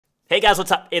Hey guys,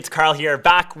 what's up? It's Karl here,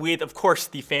 back with, of course,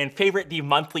 the fan favorite, the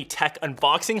monthly tech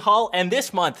unboxing haul. And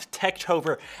this month,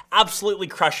 Techtober absolutely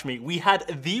crushed me. We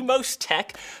had the most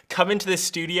tech come into the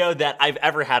studio that I've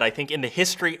ever had, I think, in the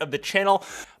history of the channel.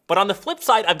 But on the flip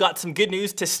side, I've got some good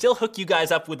news to still hook you guys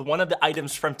up with one of the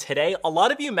items from today. A lot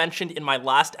of you mentioned in my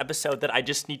last episode that I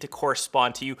just need to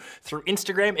correspond to you through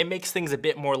Instagram. It makes things a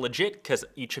bit more legit because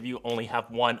each of you only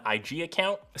have one IG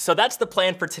account. So that's the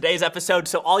plan for today's episode.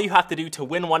 So all you have to do to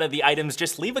win one of the items,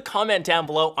 just leave a comment down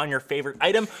below on your favorite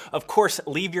item. Of course,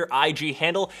 leave your IG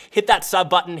handle, hit that sub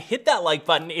button, hit that like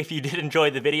button if you did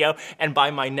enjoy the video. And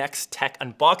by my next tech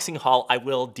unboxing haul, I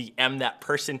will DM that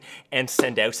person and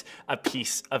send out a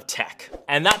piece of tech.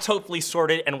 And that's hopefully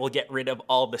sorted and we'll get rid of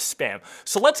all the spam.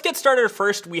 So let's get started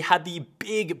first. We had the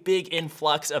big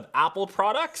influx of Apple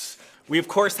products. We of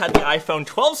course had the iPhone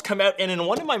 12s come out, and in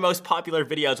one of my most popular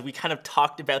videos, we kind of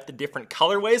talked about the different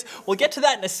colorways. We'll get to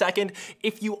that in a second.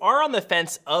 If you are on the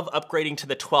fence of upgrading to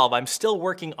the 12, I'm still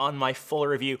working on my full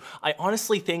review. I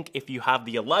honestly think if you have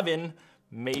the 11,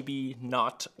 maybe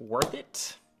not worth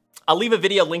it. I'll leave a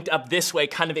video linked up this way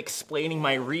kind of explaining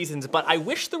my reasons, but I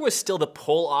wish there was still the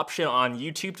poll option on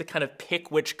YouTube to kind of pick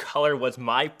which color was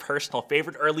my personal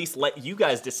favorite, or at least let you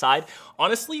guys decide.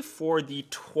 Honestly, for the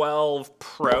 12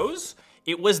 Pros,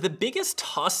 it was the biggest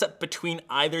toss-up between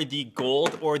either the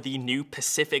gold or the new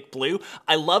Pacific blue.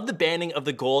 I love the banding of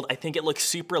the gold. I think it looks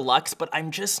super luxe, but I'm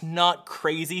just not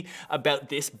crazy about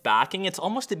this backing. It's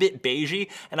almost a bit beigey,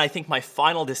 and I think my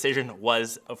final decision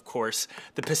was, of course,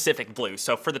 the Pacific blue.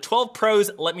 So for the 12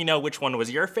 Pros, let me know which one was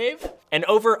your fave. And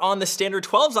over on the standard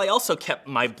 12s, I also kept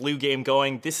my blue game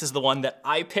going. This is the one that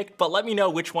I picked, but let me know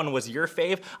which one was your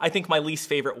fave. I think my least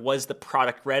favorite was the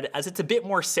product red, as it's a bit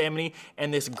more salmony,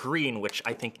 and this green, which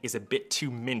I think is a bit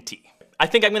too minty. I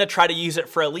think I'm gonna try to use it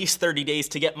for at least 30 days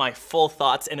to get my full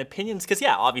thoughts and opinions, because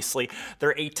yeah, obviously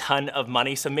they're a ton of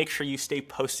money, so make sure you stay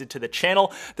posted to the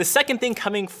channel. The second thing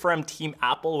coming from Team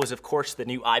Apple was of course the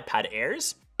new iPad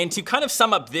Airs. And to kind of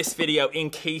sum up this video, in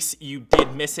case you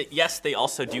did miss it, yes, they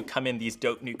also do come in these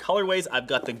dope new colorways. I've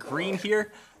got the green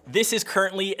here. This is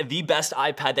currently the best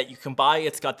iPad that you can buy.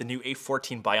 It's got the new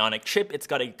A14 Bionic chip. It's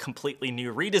got a completely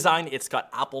new redesign. It's got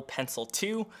Apple Pencil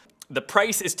 2. The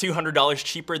price is $200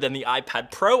 cheaper than the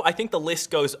iPad Pro. I think the list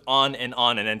goes on, and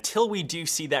until we do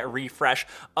see that refresh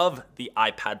of the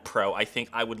iPad Pro, I think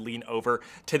I would lean over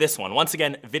to this one. Once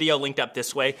again, video linked up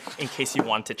this way in case you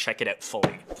want to check it out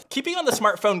fully. Keeping on the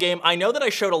smartphone game, I know that I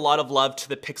showed a lot of love to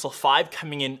the Pixel 5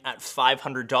 coming in at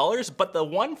 $500, but the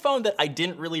one phone that I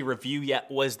didn't really review yet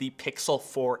was the Pixel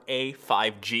 4a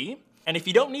 5G. And if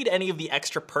you don't need any of the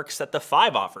extra perks that the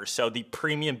 5 offers, so the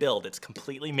premium build, it's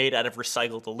completely made out of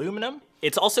recycled aluminum.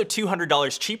 It's also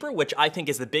 $200 cheaper, which I think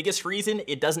is the biggest reason.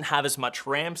 It doesn't have as much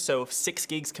RAM, so 6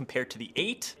 gigs compared to the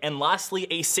 8. And lastly,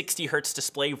 a 60 Hertz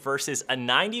display versus a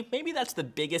 90. Maybe that's the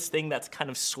biggest thing that's kind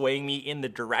of swaying me in the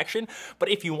direction. But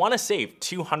if you want to save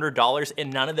 $200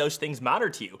 and none of those things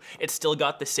matter to you, it's still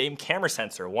got the same camera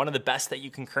sensor, one of the best that you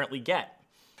can currently get.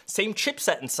 Same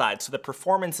chipset inside, so the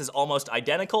performance is almost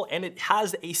identical, and it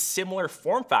has a similar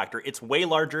form factor. It's way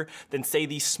larger than, say,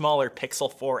 the smaller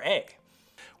Pixel 4a,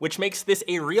 which makes this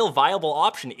a real viable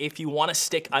option if you want to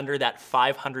stick under that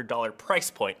 $500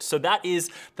 price point. So that is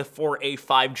the 4a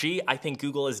 5G. I think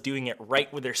Google is doing it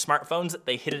right with their smartphones.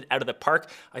 They hit it out of the park,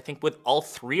 I think, with all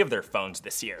 3 of their phones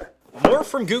this year. More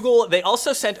from Google, they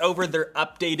also sent over their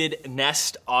updated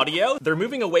Nest Audio. They're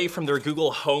moving away from their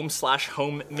Google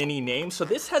Home/Home Mini name, so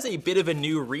this has a bit of a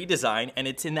new redesign, and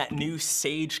it's in that new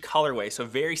Sage colorway, so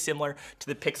very similar to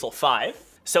the Pixel 5.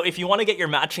 So if you want to get your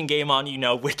matching game on, you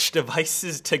know which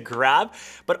devices to grab.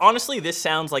 But honestly, this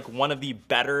sounds like one of the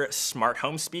better smart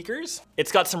home speakers.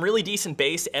 It's got some really decent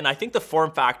bass, and I think the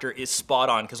form factor is spot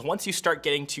on, because once you start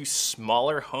getting to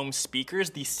smaller home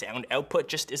speakers, the sound output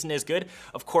just isn't as good.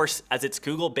 Of course, as it's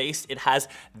Google based, it has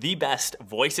the best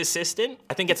voice assistant.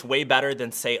 I think it's way better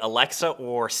than, say, Alexa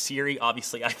or Siri.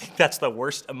 Obviously, I think that's the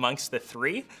worst amongst the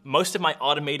 3. Most of my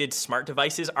automated smart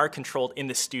devices are controlled in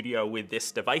the studio with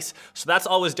this device, so that's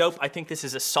always dope. I think this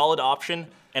is a solid option,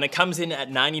 and it comes in at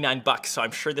 99 bucks, so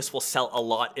I'm sure this will sell a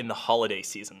lot in the holiday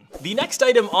season. The next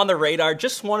item on the radar,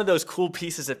 just one of those cool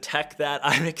pieces of tech that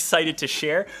I'm excited to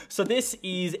share. So this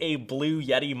is a Blue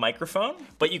Yeti microphone,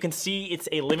 but you can see it's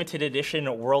a limited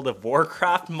edition World of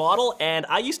Warcraft model, and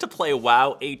I used to play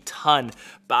WoW a ton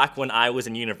back when I was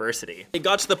in university. It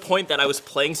got to the point that I was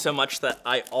playing so much that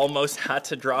I almost had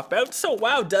to drop out, so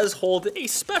WoW does hold a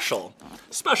special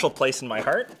place in my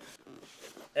heart.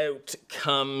 Out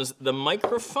comes the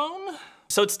microphone.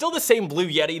 So it's still the same Blue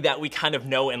Yeti that we kind of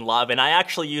know and love, and I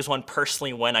actually use one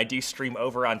personally when I do stream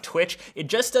over on Twitch. It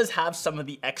just does have some of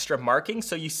the extra markings,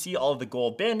 so you see all of the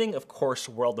gold banding, of course,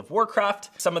 World of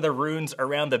Warcraft, some of the runes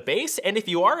around the base, and if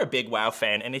you are a big WoW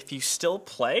fan, and if you still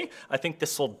play, I think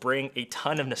this will bring a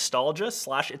ton of nostalgia, /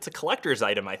 it's a collector's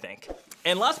item, I think.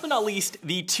 And last but not least,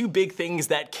 the two big things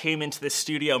that came into this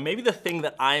studio, maybe the thing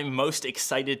that I'm most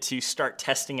excited to start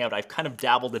testing out, I've kind of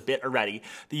dabbled a bit already,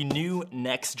 the new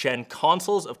next-gen consoles,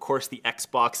 of course the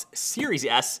Xbox Series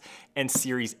S and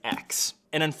Series X.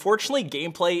 And unfortunately,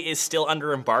 gameplay is still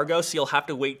under embargo, so you'll have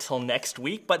to wait till next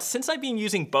week. But since I've been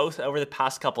using both over the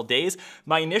past couple days,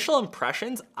 my initial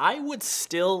impressions, I would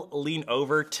still lean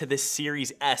over to the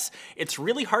Series S. It's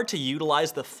really hard to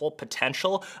utilize the full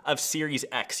potential of Series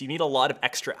X. You need a lot of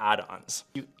extra add-ons.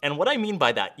 And what I mean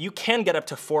by that, you can get up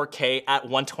to 4K at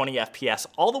 120 FPS,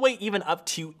 all the way even up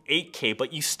to 8K,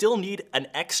 but you still need an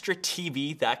extra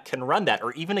TV that can run that,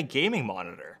 or even a gaming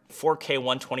monitor. 4K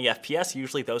 120 FPS,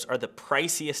 usually those are the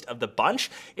priciest of the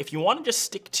bunch. If you want to just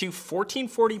stick to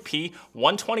 1440p,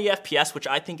 120 FPS, which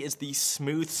I think is the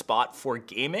smooth spot for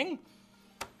gaming,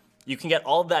 you can get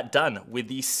all of that done with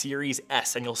the Series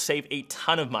S, and you'll save a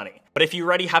ton of money. But if you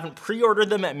already haven't pre-ordered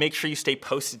them, make sure you stay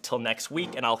posted till next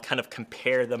week, and I'll kind of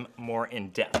compare them more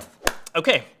in depth.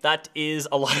 Okay, that is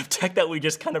a lot of tech that we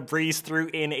just kind of breezed through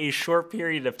in a short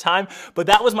period of time, but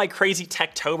that was my crazy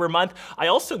Techtober month. I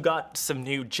also got some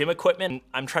new gym equipment.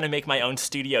 I'm trying to make my own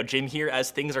studio gym here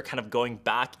as things are kind of going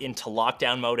back into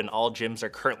lockdown mode and all gyms are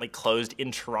currently closed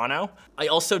in Toronto. I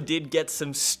also did get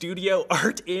some studio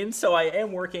art in, so I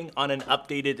am working on an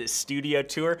updated studio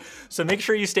tour. So make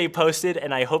sure you stay posted,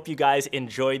 and I hope you guys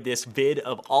enjoyed this vid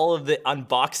of all of the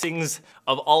unboxings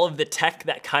of all of the tech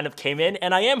that kind of came in,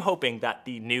 and I am hoping that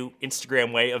the new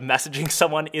Instagram way of messaging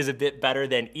someone is a bit better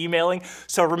than emailing.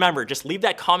 So remember, just leave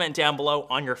that comment down below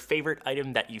on your favorite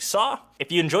item that you saw.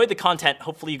 If you enjoyed the content,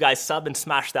 hopefully you guys sub and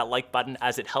smash that like button,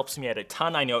 as it helps me out a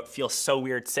ton. I know it feels so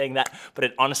weird saying that, but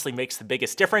it honestly makes the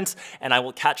biggest difference, and I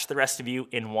will catch the rest of you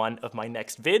in one of my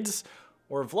next vids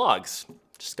or vlogs.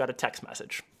 Just got a text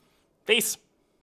message. Peace.